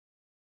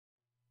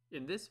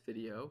In this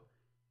video,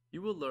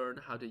 you will learn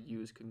how to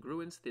use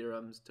congruence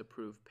theorems to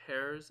prove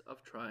pairs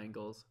of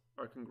triangles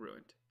are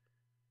congruent.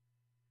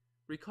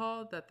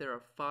 Recall that there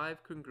are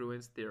 5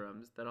 congruence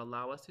theorems that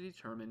allow us to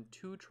determine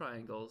 2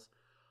 triangles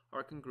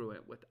are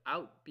congruent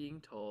without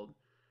being told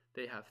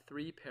they have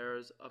 3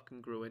 pairs of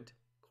congruent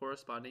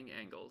corresponding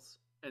angles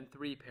and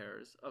 3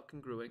 pairs of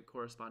congruent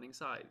corresponding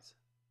sides.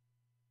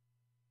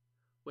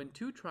 When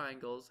 2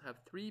 triangles have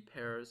 3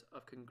 pairs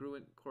of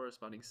congruent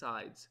corresponding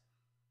sides,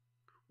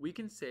 we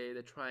can say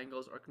the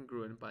triangles are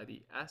congruent by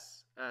the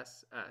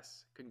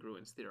Sas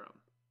Congruence Theorem.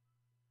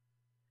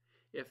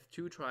 If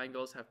 2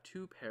 triangles have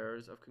 2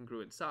 pairs of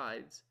congruent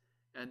sides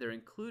and their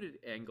included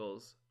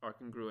angles are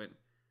congruent,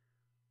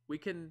 we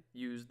can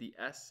use the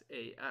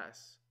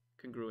Sas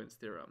Congruence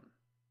Theorem.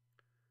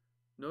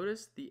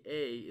 Notice the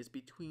A is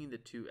between the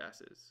two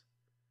S's,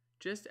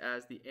 just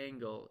as the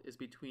angle is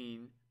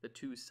between the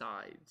 2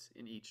 sides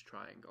in each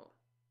triangle.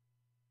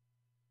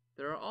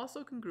 There are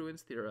also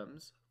congruence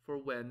theorems for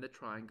when the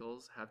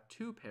triangles have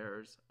 2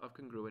 pairs of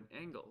congruent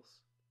angles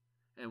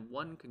and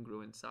 1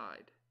 congruent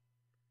side.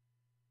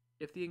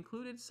 If the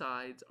included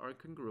sides are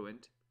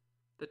congruent,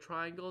 the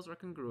triangles are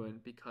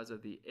congruent because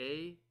of the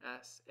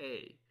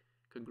Asa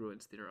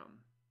congruence theorem.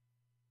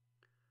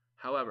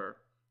 However,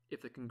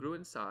 if the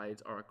congruent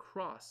sides are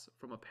across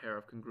from a pair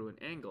of congruent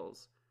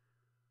angles,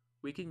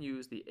 we can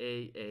use the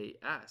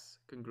Aas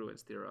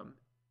congruence theorem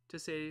to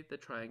say the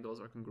triangles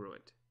are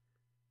congruent.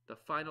 The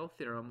final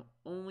theorem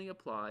only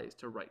applies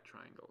to right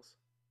triangles.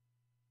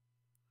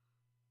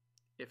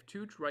 If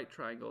 2 right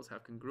triangles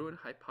have congruent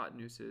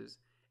hypotenuses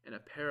and a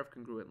pair of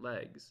congruent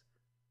legs,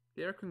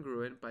 they are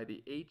congruent by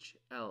the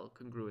HL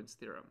congruence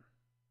theorem.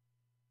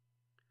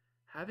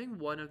 Having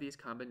one of these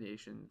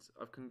combinations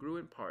of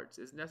congruent parts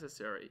is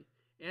necessary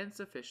and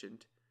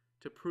sufficient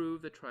to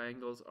prove the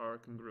triangles are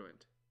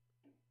congruent.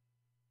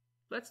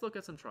 Let's look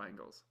at some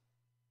triangles.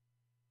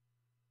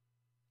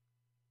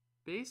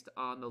 Based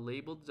on the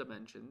labeled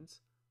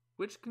dimensions,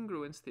 which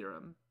congruence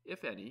theorem,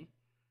 if any,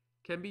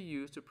 can be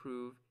used to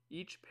prove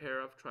each pair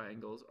of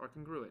triangles are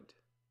congruent?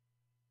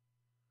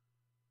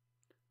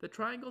 The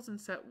triangles in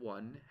set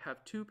 1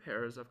 have 2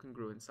 pairs of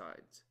congruent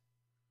sides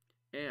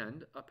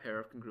and a pair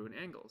of congruent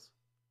angles.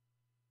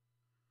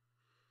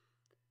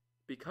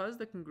 Because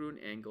the congruent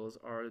angles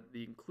are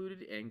the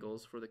included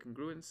angles for the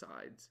congruent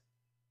sides,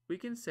 we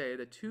can say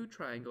the 2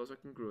 triangles are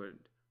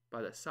congruent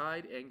by the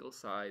side angle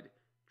side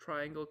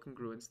triangle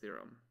congruence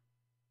theorem.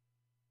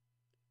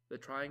 The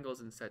triangles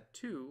in set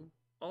 2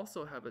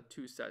 also have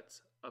 2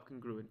 sets of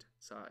congruent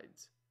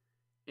sides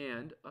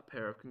and a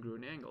pair of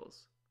congruent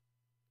angles.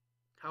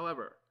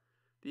 However,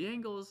 the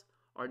angles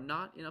are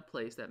not in a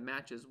place that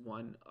matches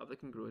one of the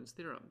congruence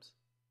theorems.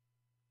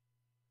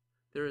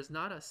 There is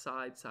not a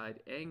side-side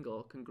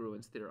angle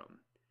congruence theorem,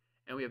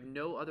 and we have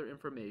no other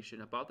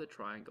information about the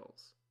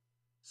triangles,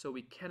 so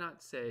we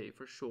cannot say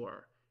for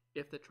sure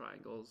if the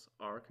triangles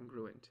are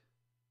congruent.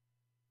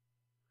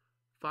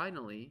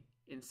 Finally,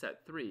 in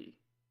set 3,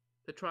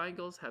 the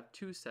triangles have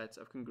 2 sets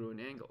of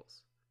congruent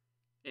angles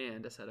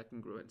and a set of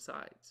congruent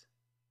sides.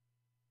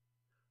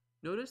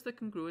 Notice the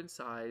congruent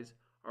sides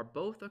are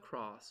both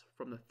across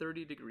from the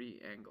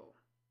 30-degree angle.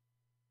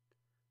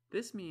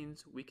 This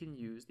means we can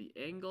use the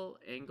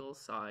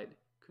angle-angle-side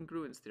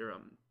congruence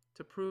theorem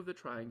to prove the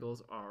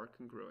triangles are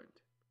congruent.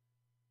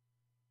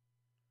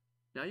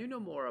 Now you know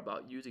more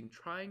about using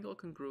triangle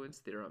congruence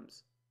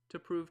theorems to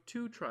prove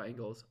 2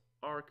 triangles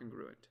are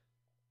congruent.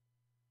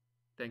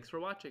 Thanks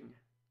for watching.